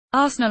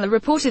Arsenal are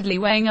reportedly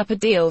weighing up a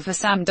deal for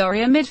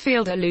Sampdoria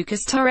midfielder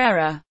Lucas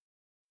Torreira.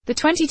 The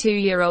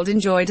 22-year-old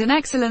enjoyed an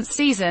excellent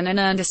season and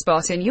earned a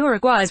spot in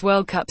Uruguay's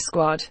World Cup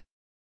squad.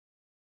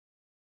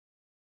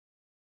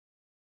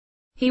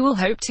 He will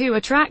hope to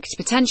attract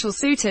potential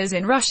suitors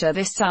in Russia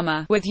this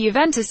summer, with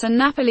Juventus and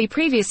Napoli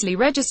previously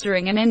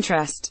registering an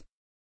interest.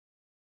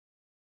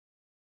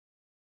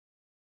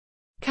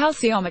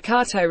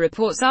 Calciomercato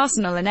reports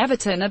Arsenal and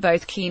Everton are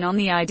both keen on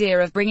the idea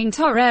of bringing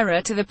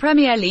Torreira to the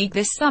Premier League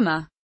this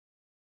summer.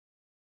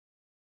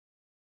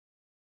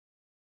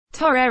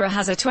 Torreira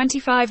has a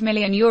 €25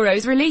 million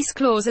release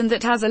clause and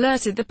that has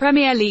alerted the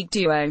Premier League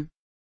duo.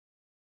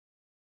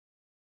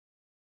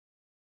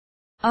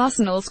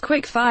 Arsenal's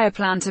quick-fire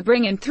plan to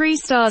bring in 3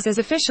 stars as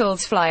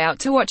officials fly out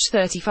to watch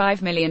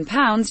 £35 million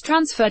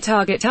transfer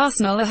target.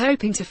 Arsenal are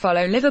hoping to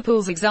follow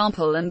Liverpool's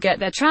example and get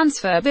their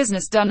transfer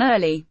business done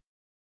early.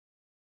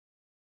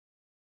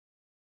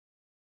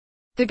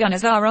 The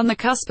Gunners are on the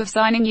cusp of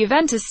signing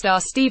Juventus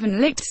star Steven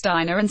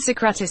Lichtsteiner and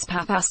Socrates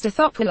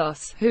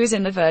Papastathopoulos, who is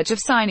on the verge of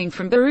signing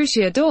from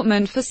Borussia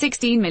Dortmund for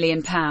 £16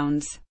 million.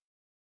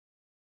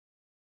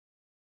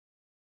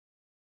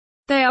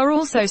 They are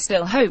also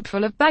still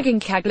hopeful of bagging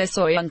Caglar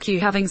Soyuncu,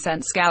 having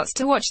sent scouts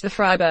to watch the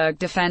Freiburg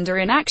defender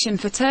in action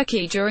for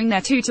Turkey during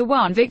their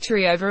 2-1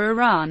 victory over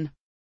Iran.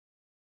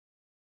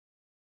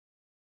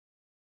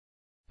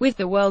 With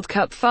the World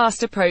Cup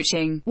fast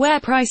approaching, where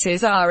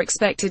prices are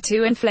expected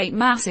to inflate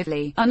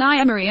massively, Unai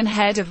Emery and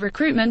head of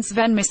recruitment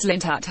Sven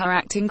Mislintat are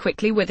acting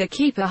quickly with a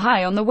keeper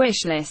high on the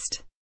wish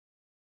list.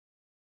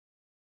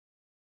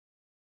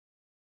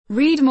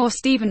 Read more.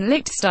 Steven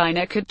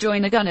Lichtsteiner could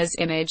join the Gunners.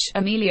 Image,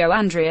 Emilio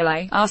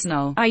Andriole,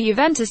 Arsenal.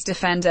 Juventus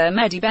defender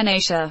Mehdi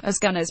Benatia. As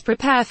Gunners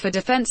prepare for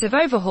defensive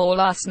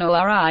overhaul, Arsenal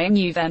are eyeing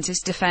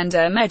Juventus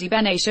defender Mehdi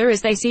Benatia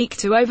as they seek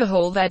to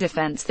overhaul their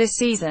defence this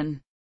season.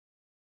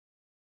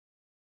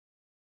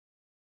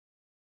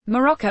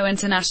 Morocco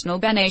international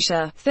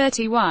Benatia,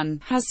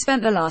 31, has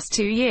spent the last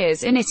 2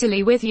 years in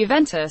Italy with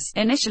Juventus,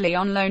 initially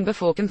on loan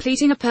before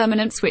completing a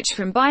permanent switch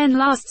from Bayern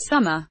last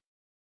summer.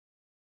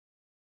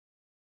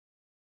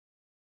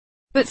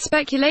 But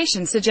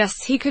speculation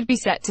suggests he could be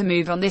set to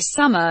move on this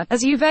summer,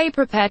 as Juve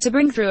prepare to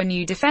bring through a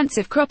new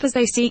defensive crop as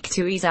they seek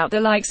to ease out the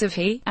likes of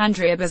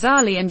Andrea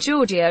Bazzali and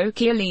Giorgio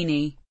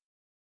Chiellini.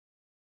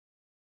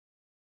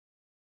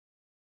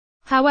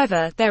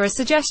 However, there are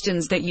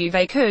suggestions that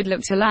Juve could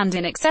look to land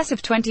in excess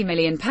of £20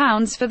 million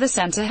for the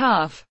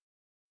centre-half.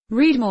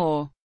 Read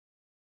more.